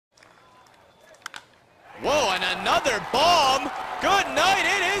Whoa, and another bomb. Good night,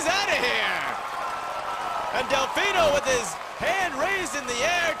 it is out of here. And Delfino with his hand raised in the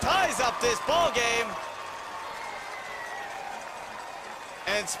air ties up this ball game.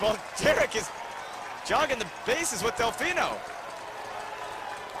 And Spoljaric is jogging the bases with Delfino.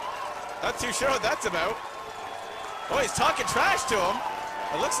 Not too sure what that's about. Oh, he's talking trash to him.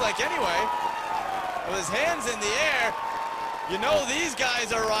 It looks like anyway. With his hands in the air. You know these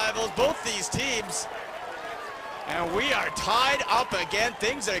guys are rivals, both these teams. And we are tied up again.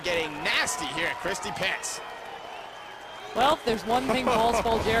 Things are getting nasty here at Christie Pitts. Well, if there's one thing Paul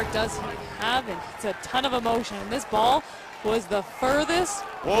Spoljaric does have, and it's a ton of emotion. And this ball was the furthest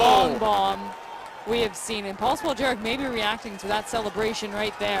long bomb we have seen. And Paul Spoljaric may be reacting to that celebration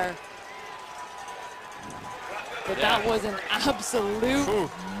right there. But that was an absolute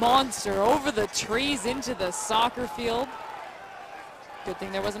monster over the trees into the soccer field. Good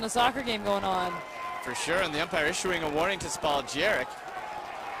thing there wasn't a soccer game going on. For sure, and the umpire issuing a warning to Spoljaric.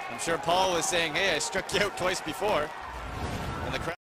 I'm sure Paul was saying, hey, I struck you out twice before. And the crowd